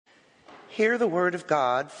Hear the word of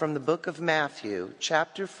God from the book of Matthew,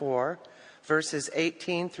 chapter 4, verses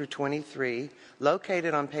 18 through 23,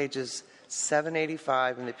 located on pages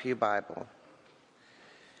 785 in the Pew Bible.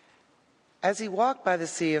 As he walked by the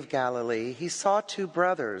Sea of Galilee, he saw two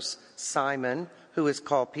brothers, Simon, who is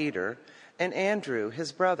called Peter, and Andrew,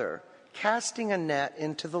 his brother, casting a net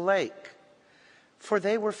into the lake, for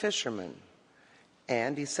they were fishermen.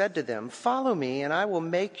 And he said to them, "Follow me, and I will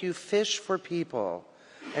make you fish for people."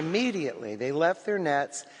 Immediately they left their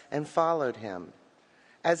nets and followed him.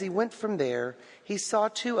 As he went from there, he saw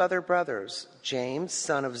two other brothers, James,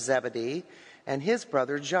 son of Zebedee, and his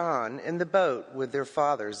brother John, in the boat with their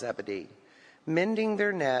father Zebedee, mending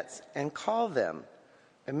their nets, and called them.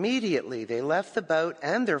 Immediately they left the boat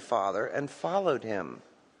and their father and followed him.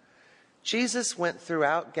 Jesus went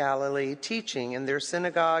throughout Galilee, teaching in their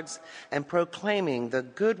synagogues and proclaiming the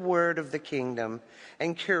good word of the kingdom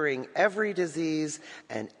and curing every disease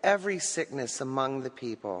and every sickness among the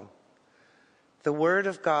people. The word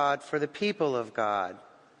of God for the people of God.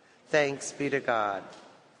 Thanks be to God.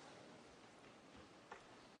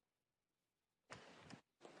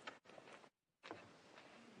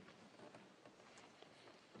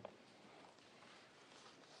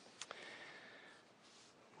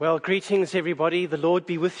 Well, greetings, everybody. The Lord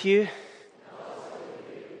be with you.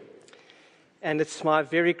 And it's my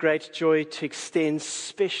very great joy to extend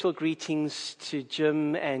special greetings to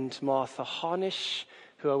Jim and Martha Harnish,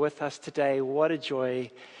 who are with us today. What a joy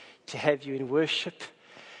to have you in worship.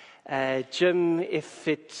 Jim, if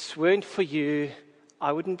it weren't for you,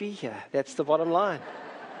 I wouldn't be here. That's the bottom line.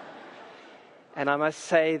 And I must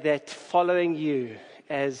say that following you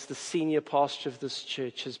as the senior pastor of this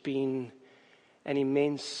church has been an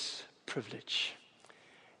immense privilege.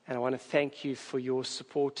 And I want to thank you for your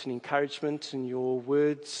support and encouragement and your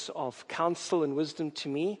words of counsel and wisdom to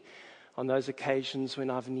me on those occasions when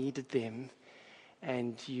I've needed them.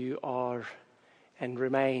 And you are and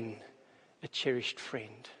remain a cherished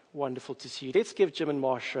friend. Wonderful to see you. Let's give Jim and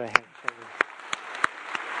Marsha a hand.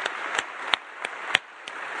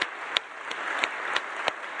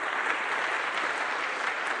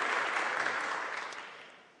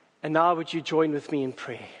 And now would you join with me in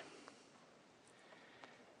prayer?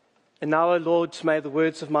 And now, O Lord, may the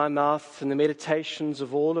words of my mouth and the meditations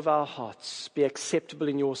of all of our hearts be acceptable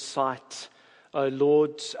in your sight, O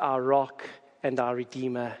Lord, our rock and our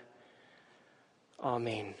Redeemer.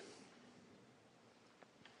 Amen.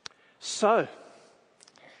 So,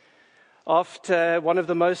 after one of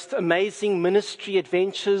the most amazing ministry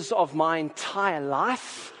adventures of my entire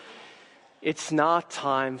life, it's now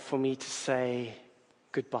time for me to say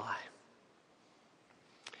goodbye.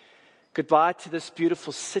 Goodbye to this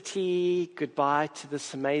beautiful city. Goodbye to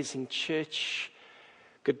this amazing church.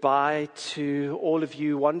 Goodbye to all of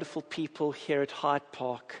you wonderful people here at Hyde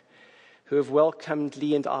Park who have welcomed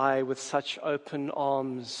Lee and I with such open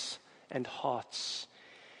arms and hearts.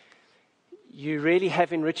 You really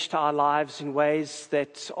have enriched our lives in ways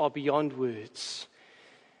that are beyond words.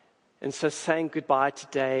 And so saying goodbye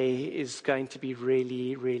today is going to be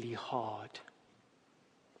really, really hard.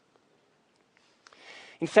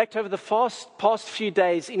 In fact, over the past few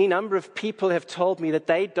days, any number of people have told me that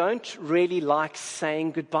they don't really like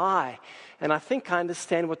saying goodbye. And I think I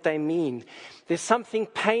understand what they mean. There's something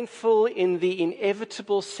painful in the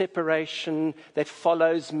inevitable separation that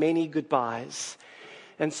follows many goodbyes.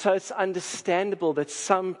 And so it's understandable that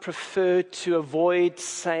some prefer to avoid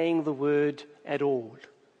saying the word at all.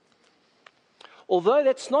 Although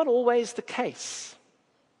that's not always the case.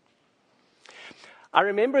 I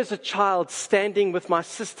remember as a child standing with my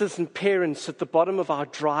sisters and parents at the bottom of our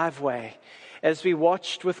driveway as we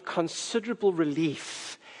watched with considerable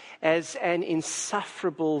relief as an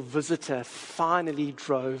insufferable visitor finally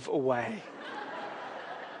drove away.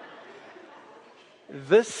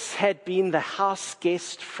 This had been the house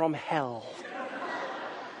guest from hell,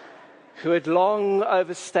 who had long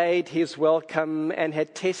overstayed his welcome and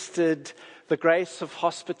had tested the grace of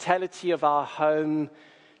hospitality of our home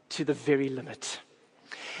to the very limit.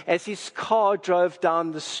 As his car drove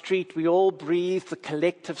down the street, we all breathed a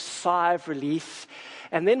collective sigh of relief.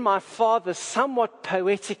 And then my father somewhat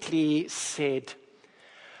poetically said,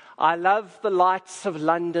 "I love the lights of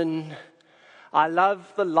London. I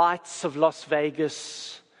love the lights of Las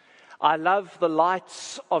Vegas. I love the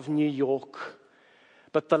lights of New York.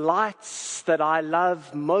 But the lights that I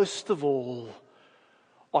love most of all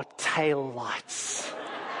are tail lights."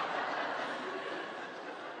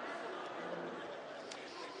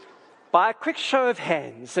 By a quick show of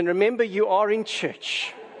hands, and remember you are in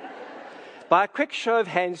church, by a quick show of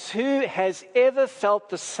hands, who has ever felt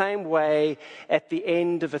the same way at the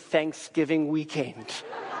end of a Thanksgiving weekend?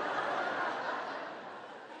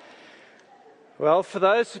 Well, for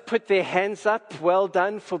those who put their hands up, well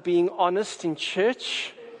done for being honest in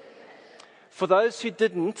church. For those who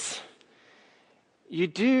didn't, you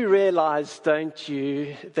do realize, don't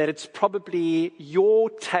you, that it's probably your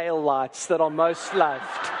taillights that are most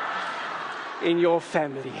loved in your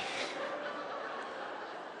family.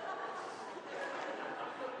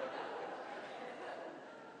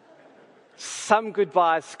 Some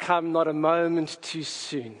goodbyes come not a moment too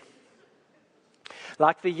soon.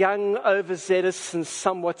 Like the young, overzealous and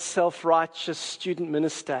somewhat self-righteous student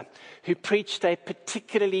minister who preached a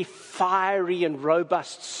particularly fiery and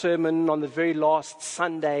robust sermon on the very last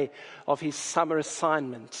Sunday of his summer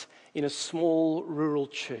assignment in a small rural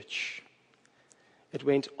church. It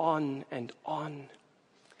went on and on.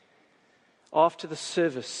 After the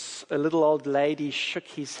service, a little old lady shook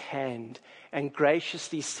his hand and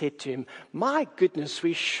graciously said to him, "My goodness,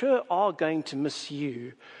 we sure are going to miss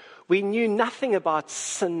you. We knew nothing about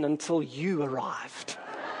sin until you arrived."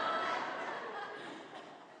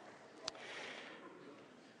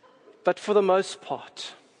 But for the most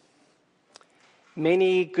part,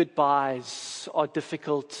 many goodbyes are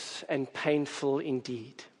difficult and painful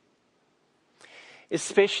indeed,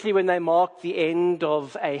 especially when they mark the end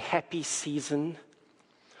of a happy season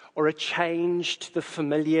or a change to the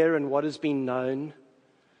familiar and what has been known,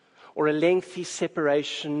 or a lengthy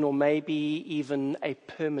separation, or maybe even a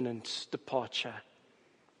permanent departure.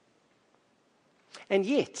 And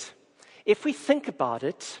yet, if we think about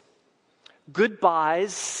it,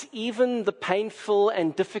 goodbyes, even the painful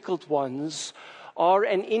and difficult ones, are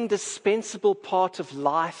an indispensable part of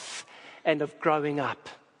life and of growing up.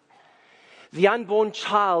 The unborn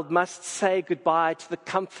child must say goodbye to the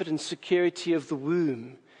comfort and security of the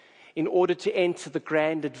womb in order to enter the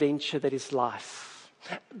grand adventure that is life.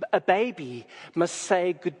 A baby must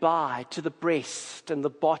say goodbye to the breast and the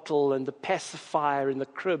bottle and the pacifier in the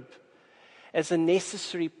crib as a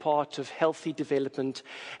necessary part of healthy development.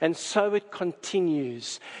 And so it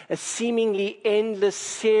continues, a seemingly endless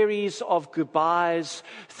series of goodbyes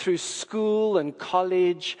through school and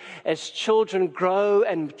college as children grow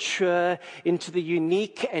and mature into the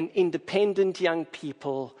unique and independent young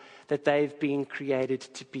people that they've been created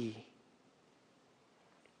to be.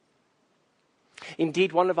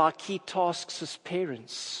 Indeed, one of our key tasks as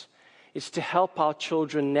parents is to help our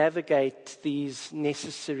children navigate these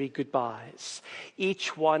necessary goodbyes,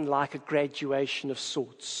 each one like a graduation of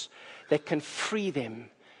sorts that can free them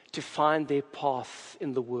to find their path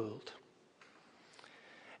in the world.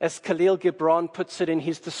 As Khalil Gibran puts it in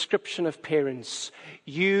his description of parents,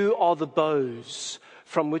 you are the bows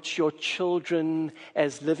from which your children,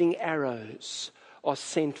 as living arrows, are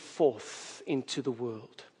sent forth into the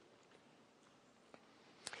world.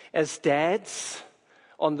 As dads,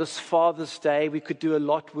 on this Father's Day, we could do a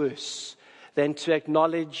lot worse than to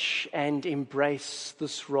acknowledge and embrace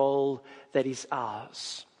this role that is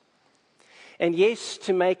ours. And yes,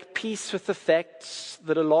 to make peace with the fact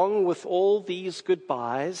that along with all these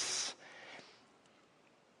goodbyes,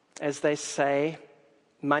 as they say,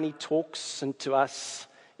 money talks, and to us,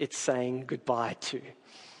 it's saying goodbye too.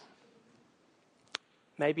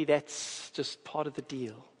 Maybe that's just part of the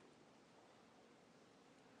deal.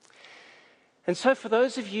 And so for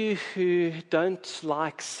those of you who don't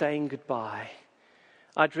like saying goodbye,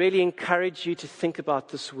 I'd really encourage you to think about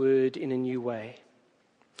this word in a new way.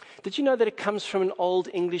 Did you know that it comes from an old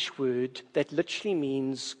English word that literally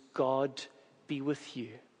means God be with you?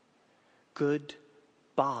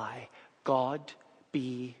 Goodbye. God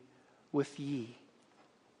be with ye.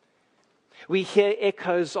 We hear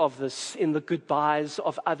echoes of this in the goodbyes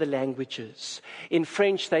of other languages. In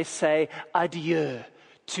French, they say adieu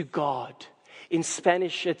to God. In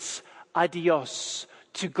Spanish, it's adios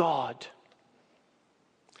to God.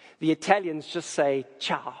 The Italians just say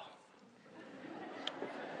ciao.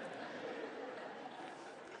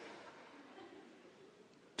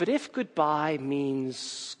 But if goodbye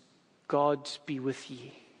means God be with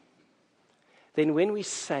ye, then when we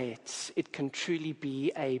say it, it can truly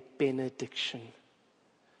be a benediction,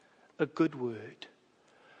 a good word,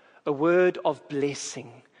 a word of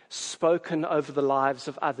blessing, spoken over the lives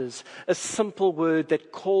of others, a simple word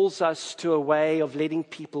that calls us to a way of letting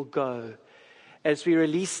people go as we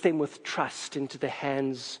release them with trust into the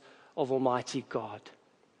hands of Almighty God.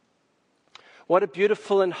 What a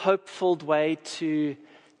beautiful and hopeful way to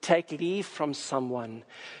take leave from someone,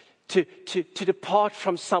 to depart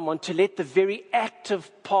from someone, to let the very act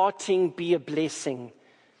of parting be a blessing,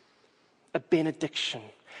 a benediction,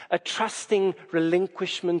 a trusting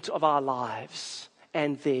relinquishment of our lives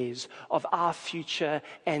and theirs, of our future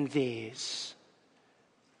and theirs,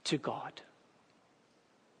 to God.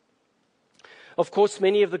 Of course,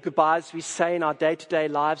 many of the goodbyes we say in our day-to-day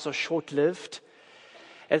lives are short-lived,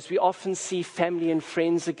 as we often see family and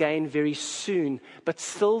friends again very soon, but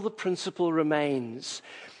still the principle remains.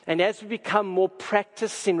 And as we become more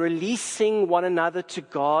practiced in releasing one another to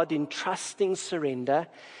God, in trusting surrender,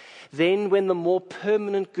 then when the more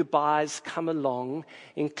permanent goodbyes come along,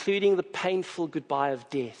 including the painful goodbye of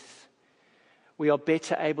death, we are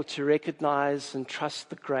better able to recognize and trust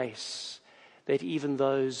the grace that even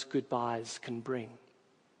those goodbyes can bring.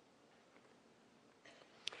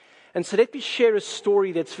 And so let me share a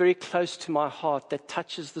story that's very close to my heart that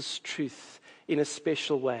touches this truth in a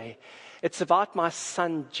special way. It's about my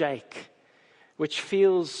son Jake, which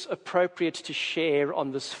feels appropriate to share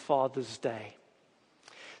on this Father's Day.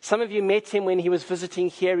 Some of you met him when he was visiting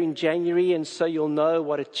here in January, and so you'll know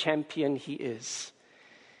what a champion he is.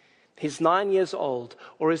 He's 9 years old,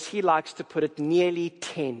 or as he likes to put it, nearly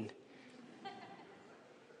 10.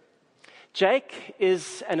 Jake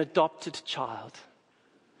is an adopted child.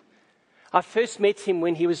 I first met him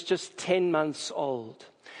when he was just 10 months old,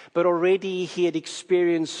 but already he had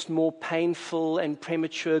experienced more painful and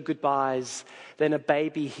premature goodbyes than a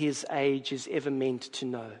baby his age is ever meant to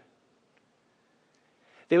know.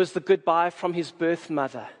 There was the goodbye from his birth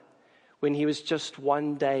mother when he was just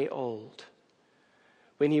 1 day old,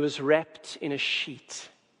 when he was wrapped in a sheet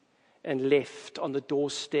and left on the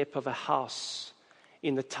doorstep of a house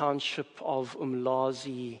in the township of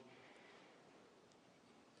Umlazi,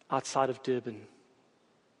 outside of Durban.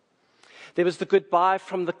 There was the goodbye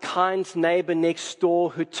from the kind neighbor next door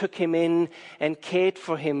who took him in and cared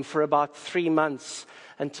for him for about 3 months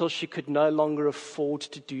until she could no longer afford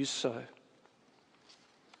to do so.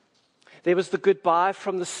 There was the goodbye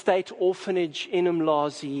from the state orphanage in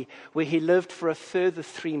Umlazi, where he lived for a further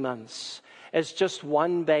 3 months as just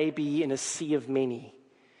one baby in a sea of many,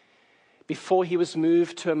 before he was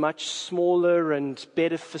moved to a much smaller and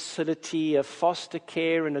better facility, a foster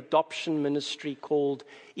care and adoption ministry called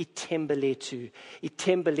Itembeletu.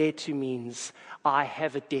 Itembeletu means, I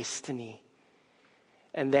have a destiny.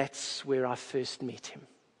 And that's where I first met him.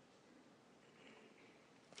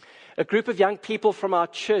 A group of young people from our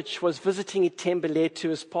church was visiting Itembeletu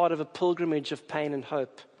as part of a pilgrimage of pain and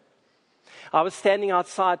hope. I was standing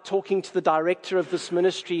outside talking to the director of this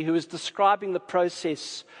ministry, who was describing the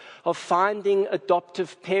process of finding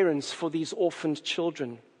adoptive parents for these orphaned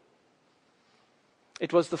children.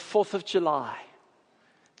 It was the 4th of July,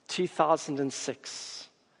 2006.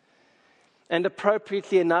 And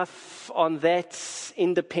appropriately enough, on that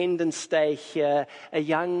Independence Day here, a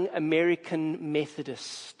young American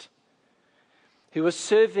Methodist who was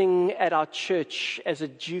serving at our church as a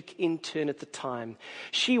Duke intern at the time.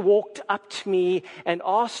 She walked up to me and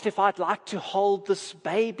asked if I'd like to hold this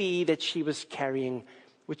baby that she was carrying,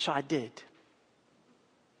 which I did.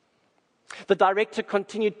 The director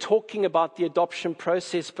continued talking about the adoption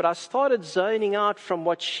process, but I started zoning out from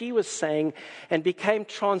what she was saying and became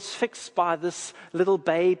transfixed by this little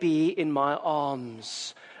baby in my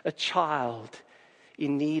arms, a child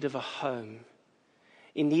in need of a home,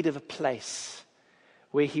 in need of a place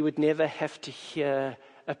where he would never have to hear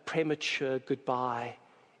a premature goodbye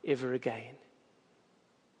ever again.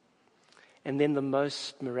 And then the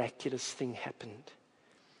most miraculous thing happened,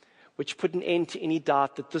 which put an end to any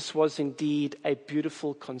doubt that this was indeed a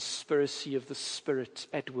beautiful conspiracy of the Spirit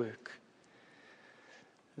at work.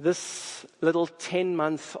 This little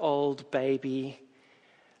 10-month-old baby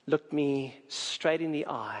looked me straight in the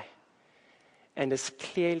eye, and as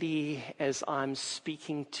clearly as I'm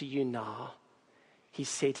speaking to you now, he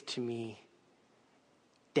said to me,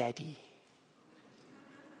 Daddy.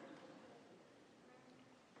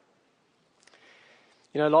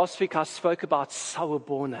 You know, last week I spoke about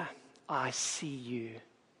Sawubona, I see you.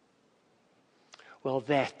 Well,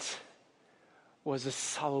 that was a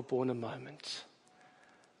Sawubona moment,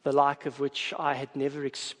 the like of which I had never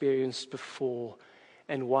experienced before,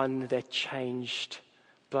 and one that changed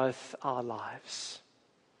both our lives.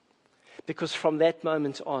 Because from that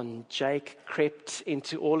moment on, Jake crept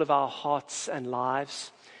into all of our hearts and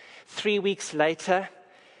lives. 3 weeks later,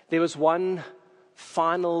 there was one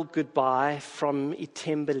final goodbye from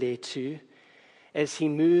Itembeletu as he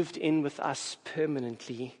moved in with us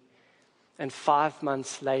permanently. And 5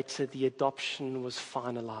 months later, the adoption was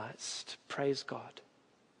finalized. Praise God.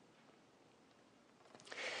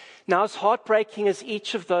 Now, as heartbreaking as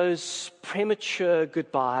each of those premature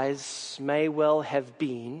goodbyes may well have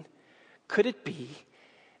been, could it be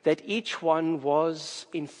that each one was,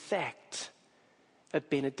 in fact, a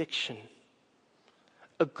benediction,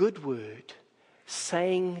 a good word,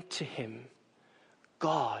 saying to him,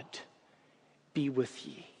 God be with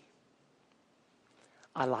ye?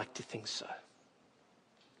 I like to think so.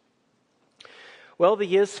 Well, the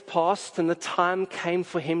years passed and the time came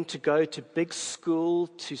for him to go to big school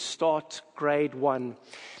to start grade 1.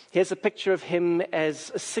 Here's a picture of him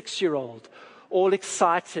as a 6-year-old, all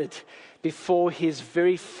excited before his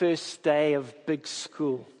very first day of big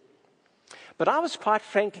school. But I was quite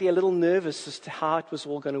frankly a little nervous as to how it was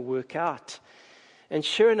all going to work out. And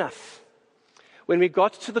sure enough, when we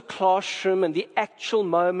got to the classroom and the actual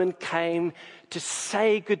moment came to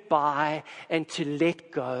say goodbye and to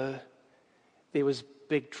let go, there was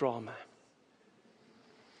big drama.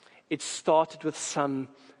 It started with some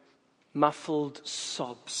muffled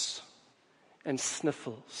sobs and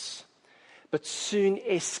sniffles, but soon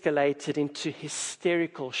escalated into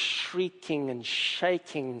hysterical shrieking and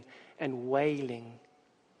shaking and wailing.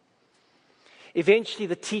 Eventually,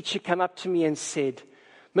 the teacher came up to me and said,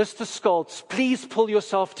 "Mr. Scholz, please pull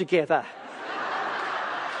yourself together.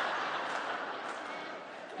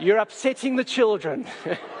 You're upsetting the children."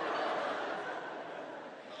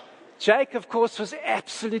 Jake, of course, was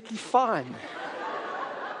absolutely fine.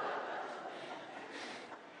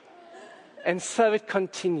 And so it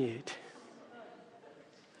continued.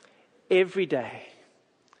 Every day,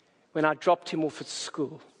 when I dropped him off at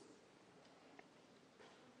school,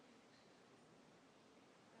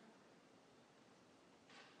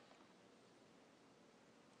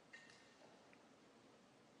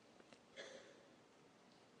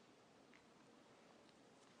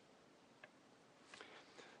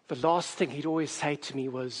 the last thing he'd always say to me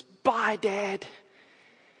was, "Bye, Dad."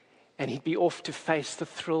 And he'd be off to face the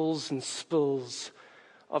thrills and spills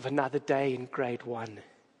of another day in grade 1.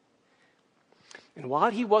 And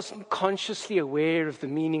while he wasn't consciously aware of the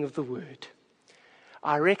meaning of the word,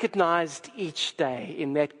 I recognized each day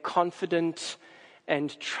in that confident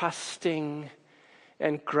and trusting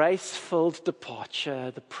and grace-filled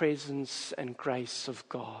departure the presence and grace of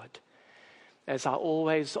God, as I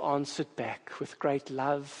always answered back with great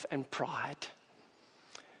love and pride,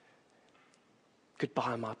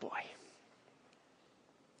 "Goodbye, my boy."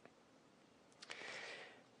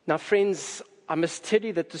 Now, friends, I must tell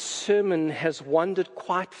you that the sermon has wandered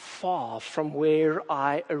quite far from where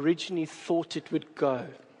I originally thought it would go.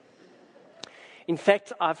 In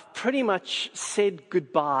fact, I've pretty much said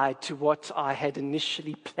goodbye to what I had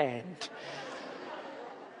initially planned.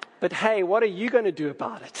 But hey, what are you going to do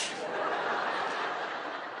about it?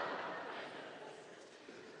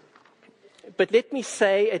 But let me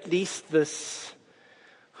say at least this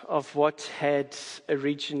of what had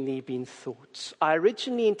originally been thought. I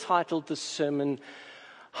originally entitled the sermon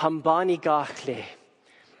Hambani Kahle,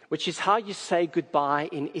 which is how you say goodbye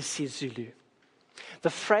in isiZulu. The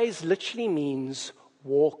phrase literally means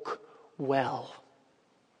walk well.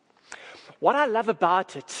 What I love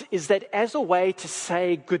about it is that as a way to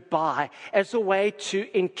say goodbye, as a way to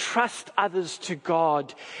entrust others to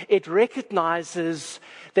God, it recognizes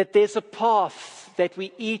that there's a path that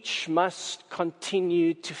we each must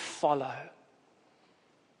continue to follow.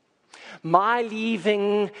 My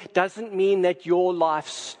leaving doesn't mean that your life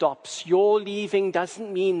stops. Your leaving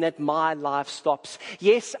doesn't mean that my life stops.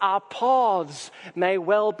 Yes, our paths may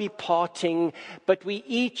well be parting, but we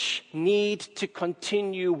each need to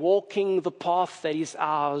continue walking the path that is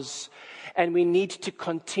ours, and we need to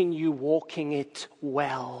continue walking it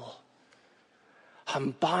well.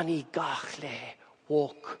 Hambani Kahle,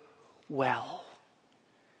 walk well.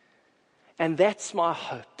 And that's my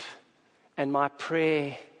hope and my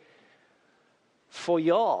prayer for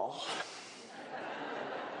y'all.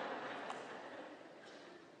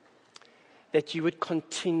 That you would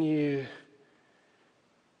continue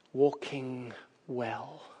walking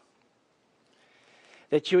well.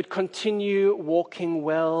 That you would continue walking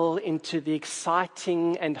well into the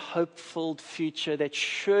exciting and hope-filled future that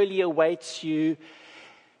surely awaits you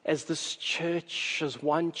as this church, as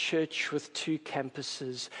one church with 2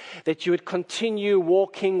 campuses. That you would continue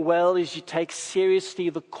walking well as you take seriously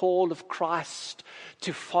the call of Christ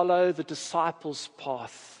to follow the disciples'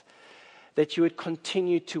 path. That you would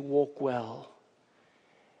continue to walk well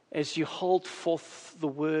as you hold forth the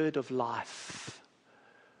word of life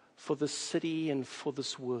for this city and for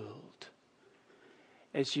this world.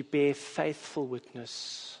 As you bear faithful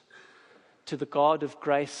witness to the God of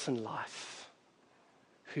grace and life,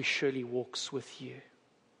 who surely walks with you.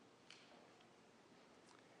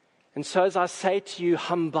 And so as I say to you,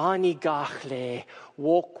 Hambani Kahle,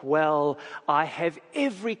 walk well, I have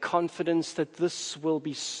every confidence that this will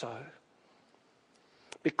be so.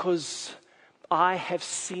 Because I have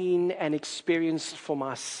seen and experienced for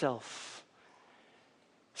myself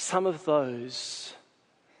some of those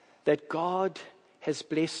that God has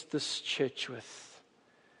blessed this church with,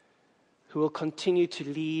 who will continue to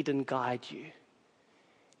lead and guide you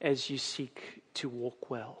as you seek to walk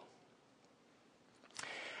well.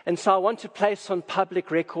 And so I want to place on public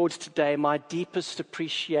record today my deepest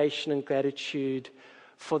appreciation and gratitude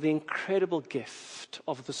for the incredible gift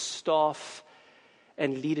of the staff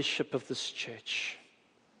and leadership of this church.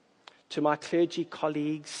 To my clergy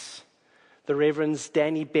colleagues, the Reverends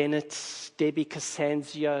Danny Bennett, Debbie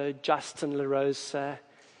Casanzio, Justin LaRosa,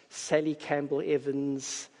 Sally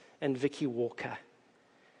Campbell-Evans, and Vicky Walker.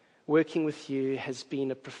 Working with you has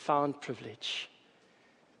been a profound privilege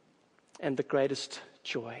and the greatest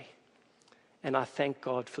joy. And I thank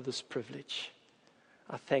God for this privilege.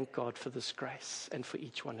 I thank God for this grace and for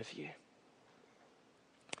each one of you.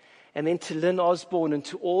 And then to Lynn Osborne and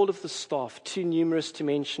to all of the staff, too numerous to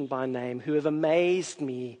mention by name, who have amazed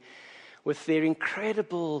me with their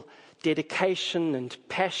incredible dedication and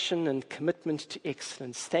passion and commitment to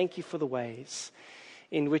excellence. Thank you for the ways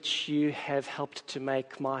in which you have helped to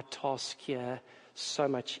make my task here so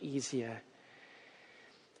much easier.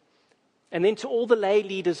 And then to all the lay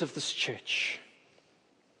leaders of this church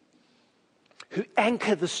who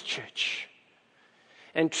anchor this church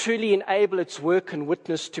and truly enable its work and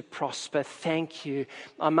witness to prosper, thank you.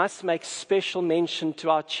 I must make special mention to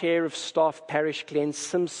our Chair of Staff Parish, Glenn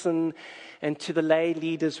Simpson, and to the lay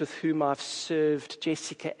leaders with whom I've served,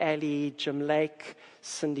 Jessica Alley, Jim Lake,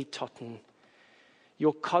 Cindy Totten.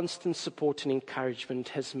 Your constant support and encouragement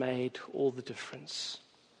has made all the difference.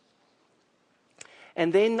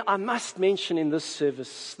 And then I must mention in this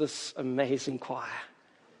service, this amazing choir.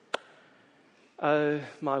 Oh,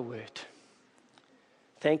 my word.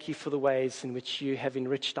 Thank you for the ways in which you have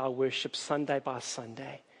enriched our worship Sunday by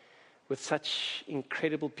Sunday with such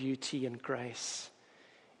incredible beauty and grace.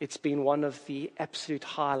 It's been one of the absolute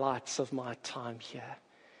highlights of my time here.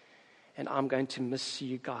 And I'm going to miss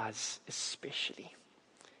you guys especially.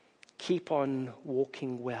 Keep on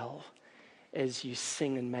walking well as you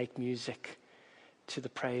sing and make music to the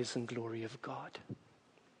praise and glory of God.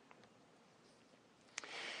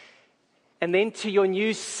 And then to your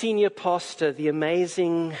new senior pastor, the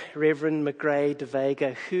amazing Reverend McGray de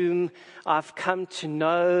Vega, whom I've come to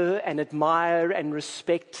know and admire and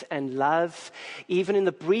respect and love, even in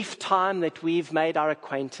the brief time that we've made our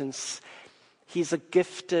acquaintance. He's a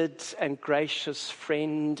gifted and gracious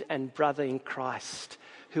friend and brother in Christ,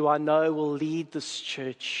 who I know will lead this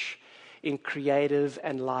church in creative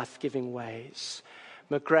and life-giving ways.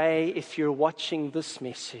 McGray, if you're watching this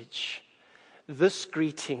message, this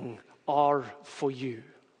greeting are for you.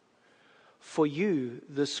 For you,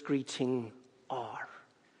 this greeting are.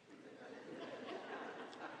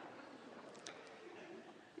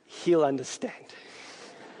 He'll understand.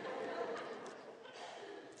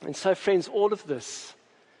 And so, friends, all of this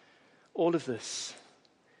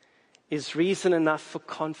is reason enough for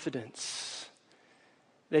confidence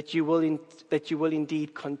that you will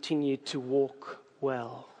indeed continue to walk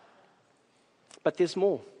well. But there's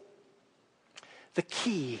more. The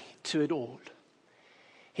key to it all.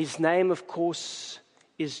 His name, of course,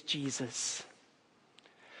 is Jesus,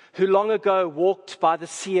 who long ago walked by the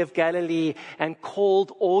Sea of Galilee and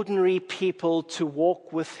called ordinary people to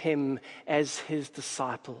walk with him as his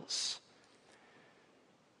disciples.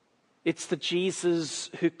 It's the Jesus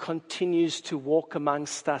who continues to walk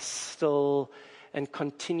amongst us still and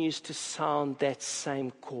continues to sound that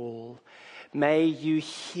same call. May you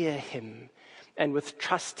hear him and with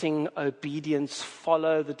trusting obedience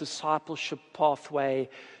follow the discipleship pathway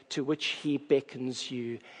to which he beckons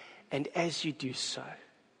you. And as you do so,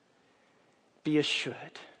 be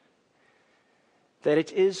assured that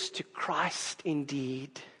it is to Christ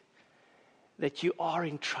indeed that you are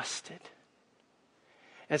entrusted.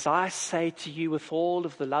 As I say to you with all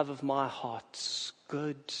of the love of my heart,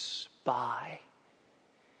 goodbye.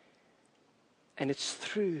 And it's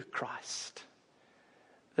through Christ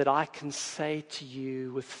that I can say to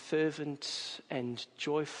you with fervent and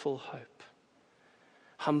joyful hope,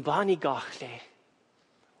 Hambani Gachle,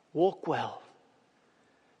 walk well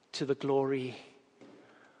to the glory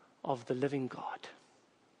of the living God.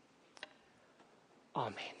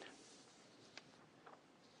 Amen.